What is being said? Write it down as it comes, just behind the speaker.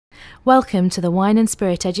Welcome to the Wine and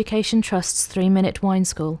Spirit Education Trust's 3-Minute Wine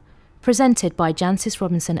School, presented by Jancis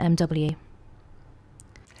Robinson MW.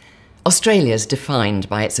 Australia is defined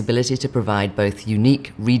by its ability to provide both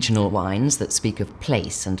unique regional wines that speak of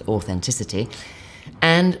place and authenticity,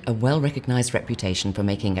 and a well-recognised reputation for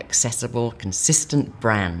making accessible, consistent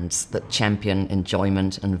brands that champion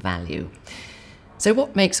enjoyment and value. So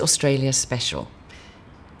what makes Australia special?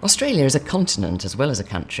 Australia is a continent as well as a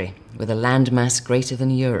country, with a landmass greater than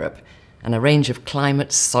Europe, and a range of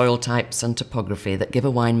climates, soil types and topography that give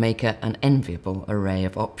a winemaker an enviable array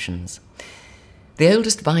of options. The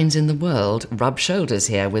oldest vines in the world rub shoulders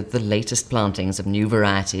here with the latest plantings of new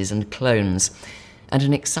varieties and clones, and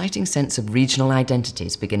an exciting sense of regional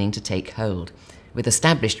identities beginning to take hold, with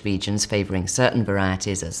established regions favouring certain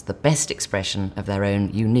varieties as the best expression of their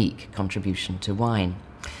own unique contribution to wine.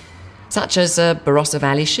 Such as Barossa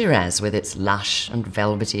Valley Shiraz with its lush and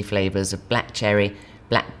velvety flavours of black cherry,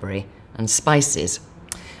 blackberry and spices,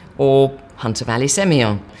 or Hunter Valley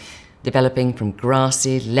Semillon, developing from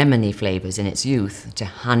grassy, lemony flavours in its youth to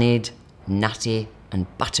honeyed, nutty and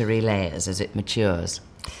buttery layers as it matures.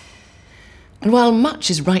 And while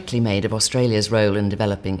much is rightly made of Australia's role in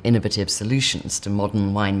developing innovative solutions to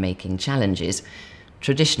modern winemaking challenges,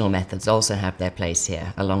 traditional methods also have their place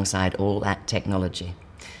here alongside all that technology.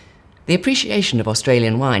 The appreciation of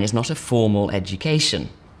Australian wine is not a formal education.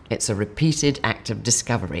 It's a repeated act of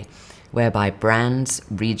discovery, whereby brands,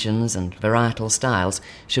 regions and varietal styles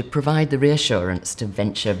should provide the reassurance to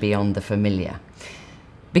venture beyond the familiar.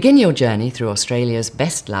 Begin your journey through Australia's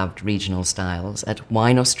best-loved regional styles at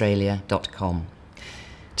wineaustralia.com.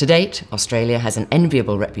 To date, Australia has an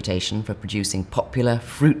enviable reputation for producing popular,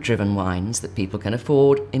 fruit-driven wines that people can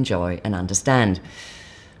afford, enjoy and understand.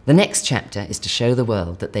 The next chapter is to show the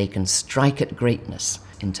world that they can strike at greatness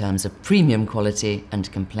in terms of premium quality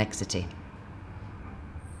and complexity.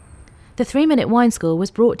 The 3-Minute Wine School was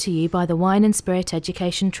brought to you by the Wine and Spirit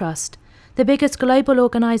Education Trust, the biggest global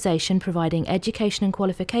organisation providing education and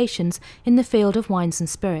qualifications in the field of wines and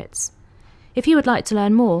spirits. If you would like to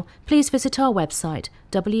learn more, please visit our website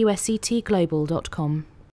wsetglobal.com.